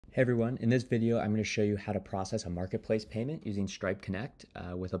Hey everyone, in this video I'm going to show you how to process a marketplace payment using Stripe Connect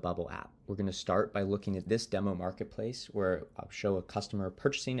with a Bubble app. We're going to start by looking at this demo marketplace where I'll show a customer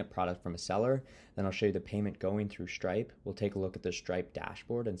purchasing a product from a seller, then I'll show you the payment going through Stripe. We'll take a look at the Stripe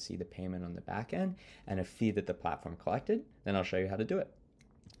dashboard and see the payment on the back end and a fee that the platform collected, then I'll show you how to do it.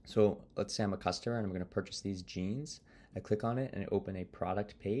 So let's say I'm a customer and I'm going to purchase these jeans. I click on it and open a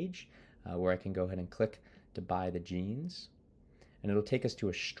product page where I can go ahead and click to buy the jeans. And it'll take us to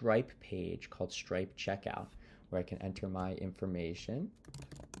a Stripe page called Stripe Checkout, where I can enter my information.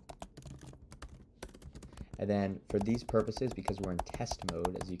 And then for these purposes, because we're in test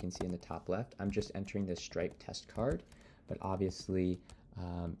mode, as you can see in the top left, I'm just entering this Stripe test card. But obviously,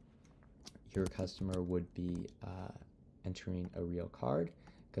 your customer would be entering a real card.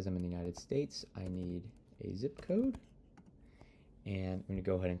 Because I'm in the United States, I need a zip code. And I'm going to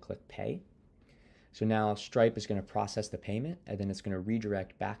go ahead and click Pay. So now Stripe is going to process the payment, and then it's going to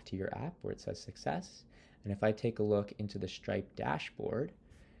redirect back to your app where it says success. And if I take a look into the Stripe dashboard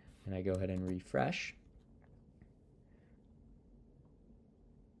and I go ahead and refresh,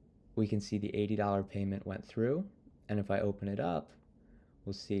 we can see the $80 payment went through. And if I open it up,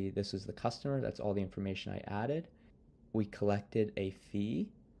 we'll see this is the customer. That's all the information I added. We collected a fee,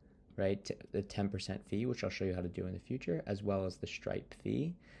 right? The 10% fee, which I'll show you how to do in the future, as well as the Stripe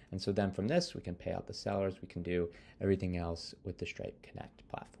fee. And so then from this, we can pay out the sellers. We can do everything else with the Stripe Connect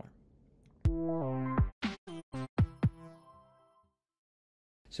platform.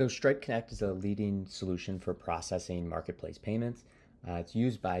 So Stripe Connect is a leading solution for processing marketplace payments. It's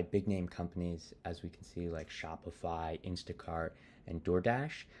used by big name companies, as we can see, like Shopify, Instacart, and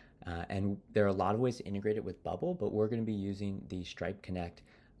DoorDash. And there are a lot of ways to integrate it with Bubble, but we're going to be using the Stripe Connect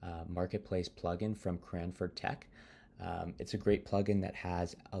marketplace plugin from Cranford Tech. It's a great plugin that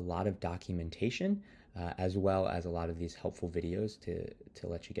has a lot of documentation as well as a lot of these helpful videos to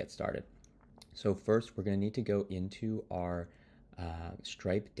let you get started. So first, we're going to need to go into our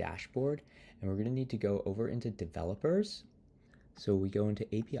Stripe dashboard, and we're going to need to go over into developers. So we go into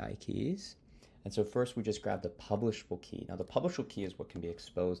API keys. And so first we just grab the publishable key. Now the publishable key is what can be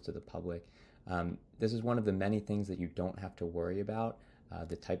exposed to the public. This is one of the many things that you don't have to worry about,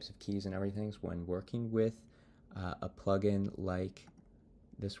 the types of keys and everything when working with a plugin like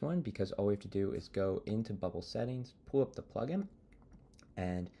this one, because all we have to do is go into Bubble settings, pull up the plugin,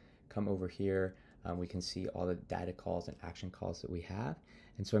 and come over here. We can see all the data calls and action calls that we have.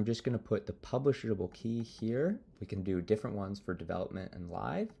 And so I'm just going to put the publishable key here. We can do different ones for development and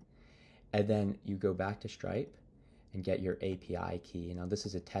live. And then you go back to Stripe and get your API key. Now this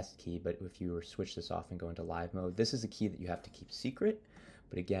is a test key, but if you were to switch this off and go into live mode, this is a key that you have to keep secret.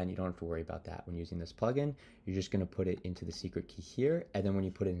 But again, you don't have to worry about that when using this plugin. You're just going to put it into the secret key here. And then when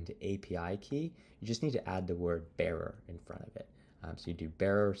you put it into API key, you just need to add the word bearer in front of it. So you do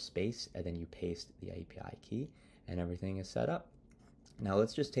bearer space, and then you paste the API key, and everything is set up. Now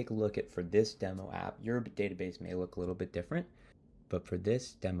let's just take a look at, for this demo app, your database may look a little bit different, but for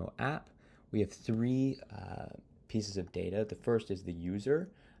this demo app, we have three pieces of data. The first is the user,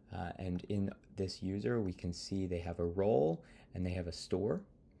 and in this user, we can see they have a role and they have a store.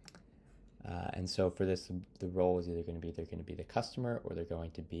 And so for this, the role is either going to be the customer, or they're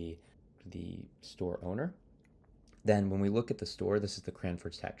going to be the store owner. Then when we look at the store, this is the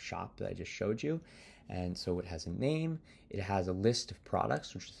Cranford Tech shop that I just showed you. And so it has a name, it has a list of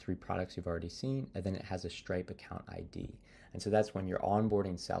products, which is 3 products you've already seen, and then it has a Stripe account ID. And so that's when you're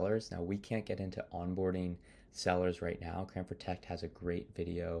onboarding sellers. Now we can't get into onboarding sellers right now. Cranford Tech has a great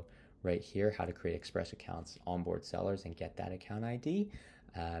video right here, how to create express accounts, onboard sellers, and get that account ID.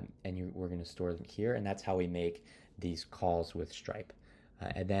 We're going to store them here, and that's how we make these calls with Stripe.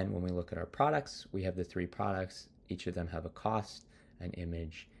 And then when we look at our products, we have the 3 products. Each of them have a cost, an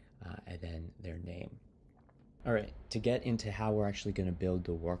image, and then their name. All right, to get into how we're actually going to build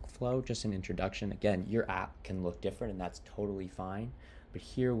the workflow, just an introduction. Again, your app can look different, and that's totally fine. But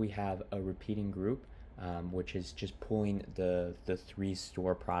here we have a repeating group, which is just pulling the 3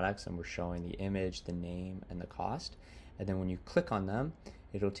 store products, and we're showing the image, the name, and the cost. And then when you click on them,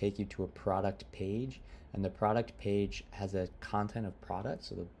 it'll take you to a product page, and the product page has a content of product,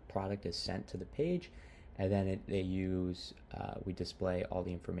 so the product is sent to the page, and then we display all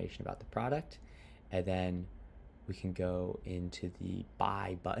the information about the product, and then we can go into the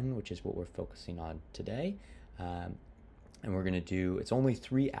buy button, which is what we're focusing on today. And we're going to do, it's only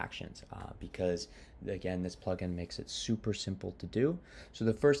 3 actions because, again, this plugin makes it super simple to do. So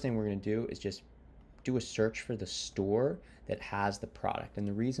the first thing we're going to do is just do a search for the store that has the product. And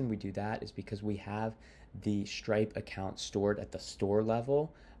the reason we do that is because we have the Stripe account stored at the store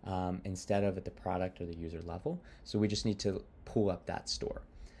level instead of at the product or the user level. So we just need to pull up that store.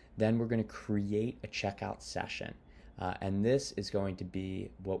 Then we're going to create a checkout session. And this is going to be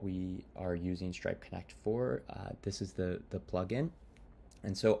what we are using Stripe Connect for. This is the plugin.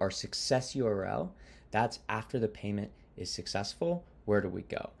 And so our success URL, that's after the payment is successful, where do we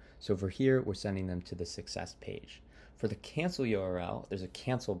go? So for here, we're sending them to the success page. For the cancel URL, there's a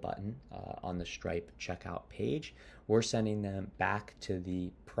cancel button on the Stripe checkout page. We're sending them back to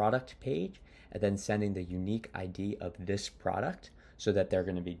the product page and then sending the unique ID of this product so that they're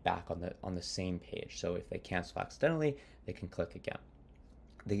going to be back on the same page. So if they cancel accidentally, they can click again.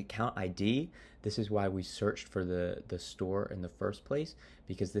 The account ID, this is why we searched for the store in the first place,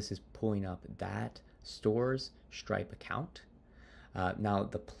 because this is pulling up that store's Stripe account. Now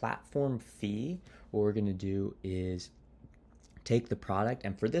the platform fee, what we're going to do is take the product,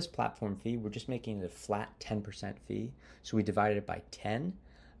 and for this platform fee, we're just making it a flat 10% fee. So we divided it by 10.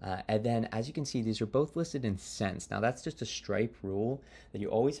 And then as you can see, these are both listed in cents. Now that's just a Stripe rule that you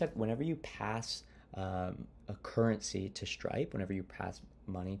always have, whenever you pass a currency to Stripe, whenever you pass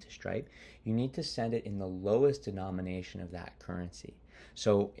money to Stripe, you need to send it in the lowest denomination of that currency.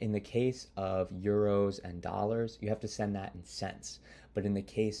 So in the case of euros and dollars, you have to send that in cents. But in the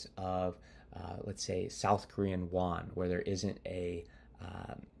case of, let's say, South Korean won, where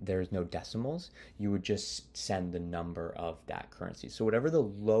there's no decimals, you would just send the number of that currency. So whatever the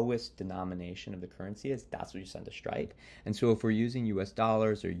lowest denomination of the currency is, that's what you send to Stripe. And so if we're using US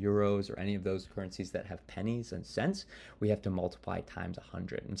dollars or euros or any of those currencies that have pennies and cents, we have to multiply times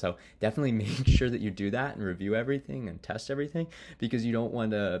 100. And so definitely make sure that you do that and review everything and test everything, because you don't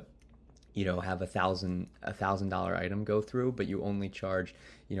want to have $1,000 item go through, but you only charge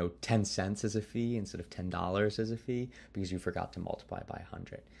 10 cents as a fee instead of $10 as a fee because you forgot to multiply by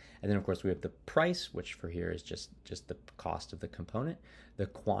 100. And then of course we have the price, which for here is just the cost of the component, the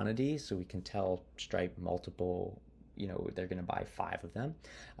quantity, so we can tell Stripe multiple, they're going to buy 5 of them,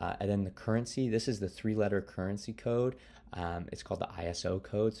 and then the currency. This is the 3-letter currency code. It's called the ISO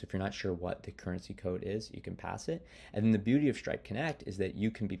code. So if you're not sure what the currency code is, you can pass it. And then the beauty of Stripe Connect is that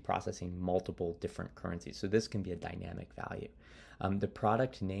you can be processing multiple different currencies. So this can be a dynamic value. The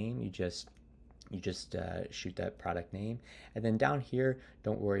product name, you just shoot that product name. And then down here,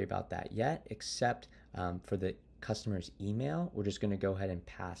 don't worry about that yet, except for the customer's email, we're just going to go ahead and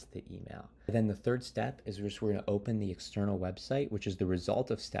pass the email. And then the third step is we're going to open the external website, which is the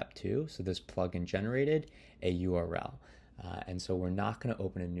result of step 2. So this plugin generated a URL. And so we're not going to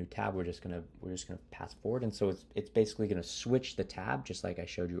open a new tab. We're just going to pass forward. And so it's basically going to switch the tab, just like I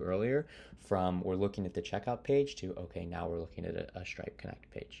showed you earlier, from we're looking at the checkout page to, okay, now we're looking at a Stripe Connect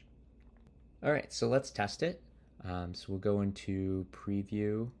page. All right, so let's test it. So we'll go into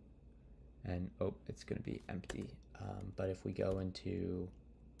preview, and it's going to be empty. But if we go into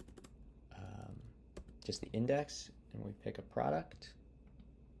just the index and we pick a product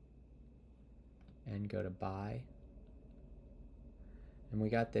and go to buy, and we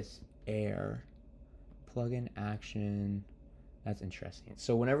got this error, plugin action. That's interesting.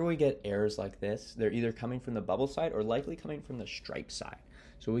 So whenever we get errors like this, they're either coming from the Bubble side or likely coming from the Stripe side.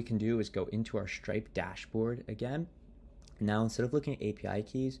 So what we can do is go into our Stripe dashboard again. Now instead of looking at API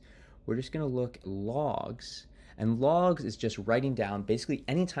keys, we're just going to look at logs. And logs is just writing down basically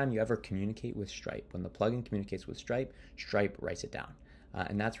anytime you ever communicate with Stripe. When the plugin communicates with Stripe, Stripe writes it down.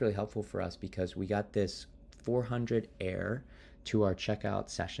 And that's really helpful for us because we got this 400 error to our checkout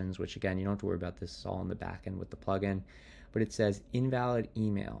sessions, which again, you don't have to worry about, this is all in the back end with the plugin, but it says invalid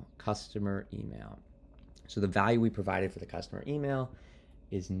email, customer email. So the value we provided for the customer email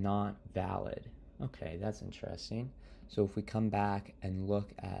is not valid. Okay, that's interesting. So if we come back and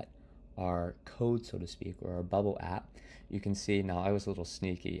look at our code, so to speak, or our Bubble app, you can see, now I was a little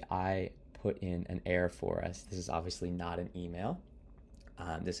sneaky. I put in an error for us. This is obviously not an email.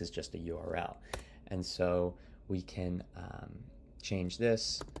 This is just a URL. And so we can change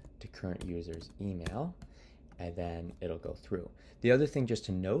this to current user's email, and then it'll go through. The other thing just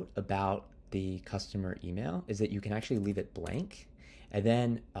to note about the customer email is that you can actually leave it blank, and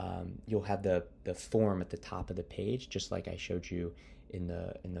then you'll have the form at the top of the page, just like I showed you in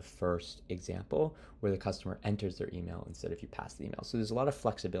the first example, where the customer enters their email instead of you pass the email. So there's a lot of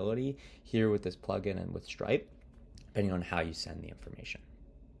flexibility here with this plugin and with Stripe, depending on how you send the information.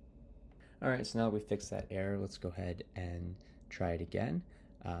 All right, so now that we fixed that error, let's go ahead and try it again.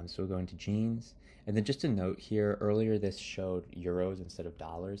 So we'll go into jeans. And then just a note here, earlier this showed euros instead of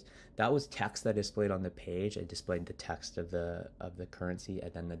dollars. That was text that displayed on the page. I displayed the text of the currency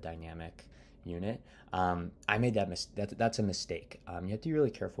and then the dynamic unit. I made that's a mistake. You have to be really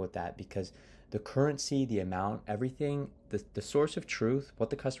careful with that because the currency, the amount, everything, the source of truth,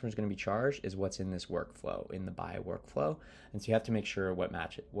 what the customer is going to be charged is what's in this workflow, in the buy workflow. And so you have to make sure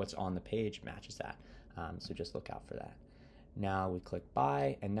what's on the page matches that. So just look out for that. Now we click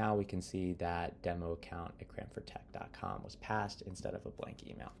buy, and now we can see that demo account at cranfordtech.com was passed instead of a blank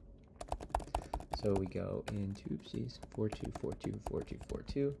email. So we go into, oopsies,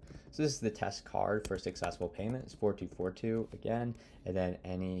 42424242. So this is the test card for successful payment. It's 4242 again, and then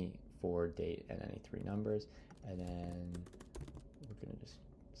any forward date and any 3 numbers. And then we're gonna just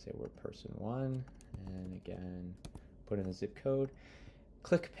say we're person 1, and again, put in the zip code.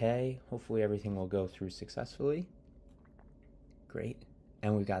 Click pay. Hopefully everything will go through successfully. Great.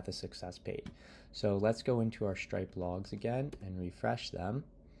 And we've got the success page. So let's go into our Stripe logs again and refresh them.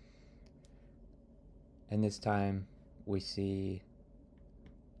 And this time we see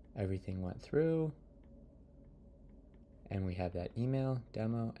everything went through. And we have that email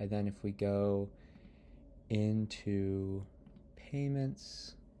demo. And then if we go into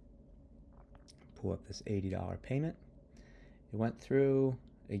payments, pull up this $80 payment. It went through.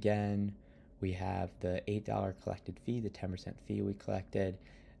 Again, we have the $8 collected fee, the 10% fee we collected,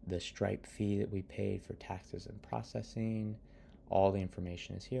 the Stripe fee that we paid for taxes and processing. All the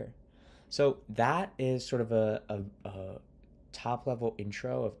information is here. So that is sort of a top level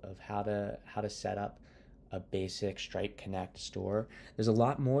intro of how to set up a basic Stripe Connect store. There's a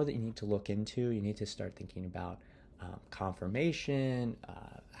lot more that you need to look into. You need to start thinking about confirmation,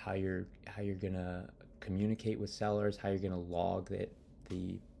 how you're gonna communicate with sellers, how you're gonna log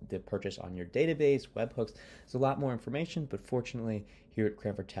the purchase on your database, webhooks. There's a lot more information, but fortunately here at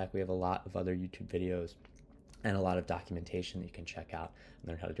Cranford Tech we have a lot of other YouTube videos and a lot of documentation that you can check out and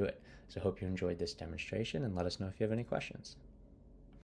learn how to do it. So I hope you enjoyed this demonstration, and let us know if you have any questions.